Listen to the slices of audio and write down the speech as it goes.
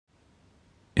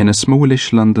In a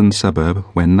smallish London suburb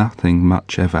where nothing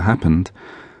much ever happened,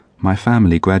 my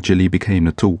family gradually became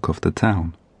the talk of the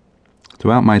town.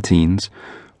 Throughout my teens,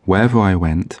 wherever I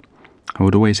went, I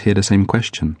would always hear the same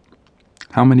question: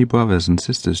 how many brothers and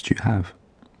sisters do you have?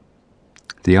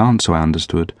 The answer, I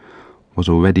understood, was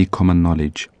already common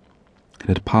knowledge. It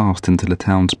had passed into the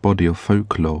town's body of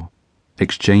folklore,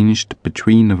 exchanged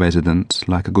between the residents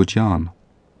like a good yarn.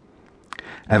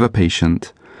 Ever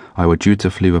patient, I would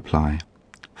dutifully reply,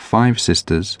 5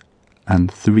 sisters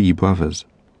and 3 brothers.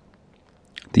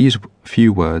 These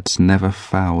few words never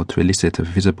failed to elicit a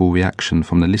visible reaction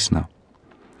from the listener.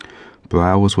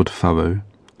 Brows would furrow,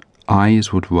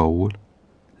 eyes would roll,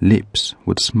 lips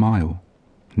would smile.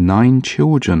 9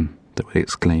 children, they would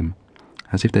exclaim,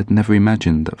 as if they'd never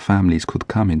imagined that families could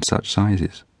come in such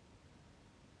sizes.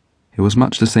 It was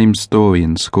much the same story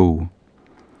in school.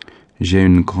 J'ai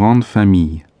une grande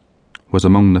famille was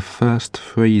among the first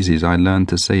phrases I learned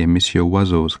to say in Monsieur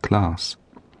Oiseau's class.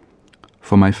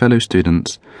 For my fellow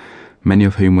students, many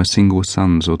of whom were single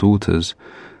sons or daughters,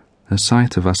 the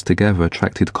sight of us together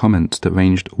attracted comments that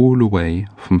ranged all the way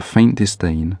from faint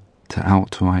disdain to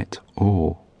outright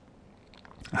awe.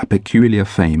 Our peculiar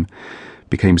fame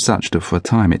became such that for a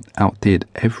time it outdid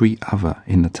every other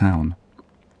in the town.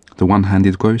 The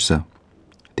one-handed grocer,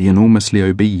 the enormously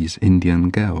obese Indian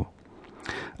girl,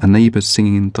 a neighbour's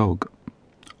singing dog,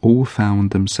 all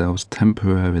found themselves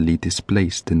temporarily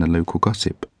displaced in the local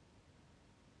gossip.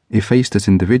 Effaced as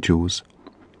individuals,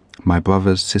 my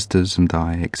brothers, sisters and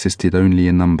I existed only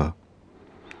in number.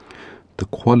 The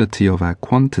quality of our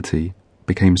quantity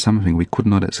became something we could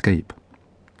not escape.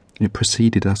 It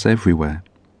preceded us everywhere,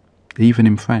 even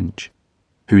in French,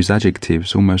 whose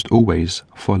adjectives almost always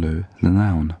follow the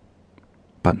noun,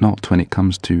 but not when it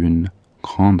comes to une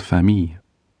grande famille.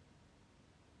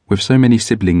 With so many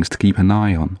siblings to keep an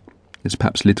eye on, it's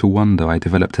perhaps little wonder I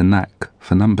developed a knack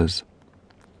for numbers.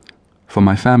 From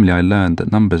my family I learned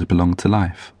that numbers belong to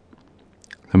life.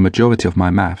 The majority of my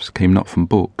maths came not from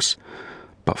books,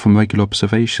 but from regular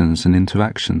observations and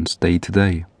interactions day to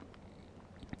day.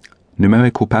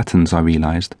 Numerical patterns, I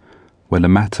realized, were the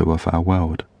matter of our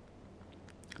world.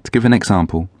 To give an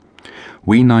example,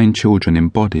 we 9 children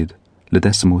embodied the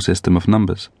decimal system of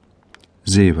numbers.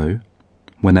 0,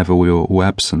 whenever we were all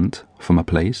absent from a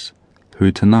place,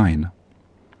 through to 9.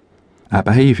 Our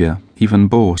behaviour even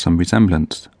bore some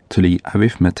resemblance to the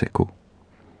arithmetical.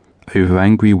 Over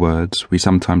angry words we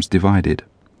sometimes divided.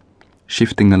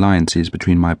 Shifting alliances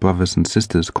between my brothers and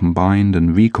sisters combined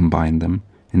and recombined them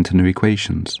into new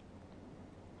equations.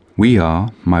 We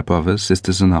are, my brothers,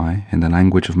 sisters and I, in the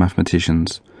language of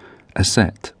mathematicians, a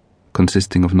set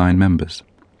consisting of 9 members.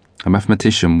 A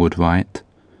mathematician would write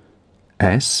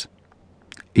S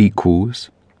equals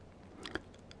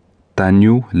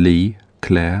Daniel, Lee,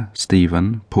 Claire,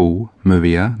 Stephen, Paul,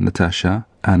 Maria, Natasha,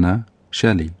 Anna,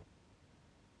 Shelley.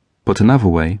 Put another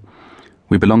way,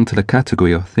 we belong to the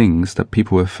category of things that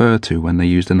people refer to when they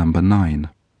use the number 9.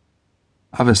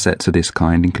 Other sets of this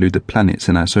kind include the planets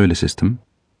in our solar system,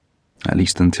 at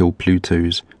least until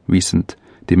Pluto's recent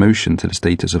demotion to the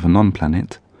status of a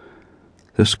non-planet,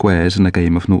 the squares in a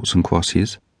game of noughts and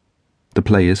crosses, the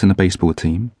players in a baseball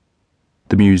team,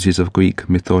 the muses of Greek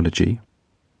mythology,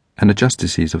 and the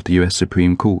justices of the US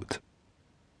Supreme Court.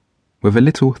 With a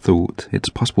little thought, it's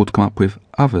possible to come up with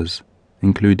others,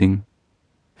 including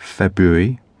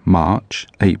February, March,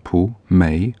 April,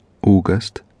 May,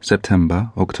 August,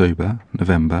 September, October,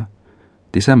 November,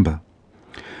 December,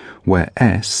 where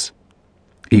S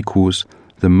equals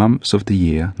the months of the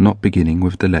year not beginning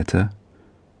with the letter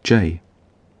J.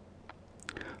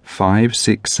 5,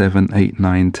 6, 7, 8,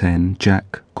 9, 10,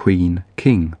 Jack, Queen,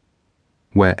 King,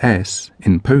 where S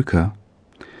in poker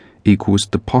equals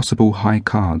the possible high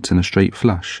cards in a straight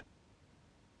flush.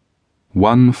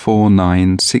 1, 4,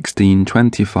 9, 16,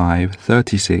 25,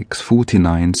 36,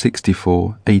 49,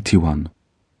 64, 81,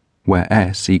 where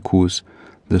S equals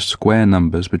the square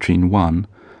numbers between 1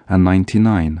 and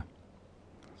 99.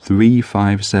 3,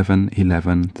 5, 7,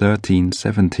 11, 13,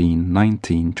 17,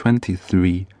 19,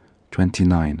 23,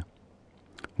 29,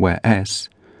 where S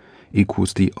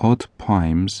equals the odd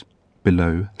primes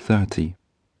below 30.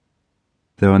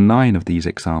 There are 9 of these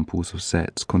examples of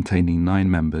sets containing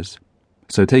 9 members,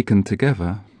 so taken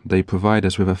together they provide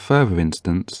us with a further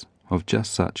instance of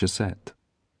just such a set.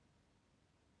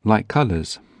 Like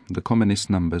colours, the commonest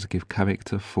numbers give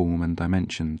character, form and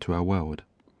dimension to our world.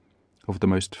 Of the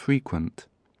most frequent,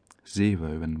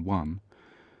 0 and 1,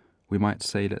 we might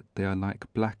say that they are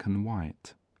like black and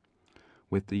white,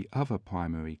 with the other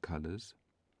primary colours,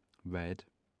 red,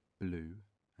 blue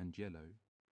and yellow,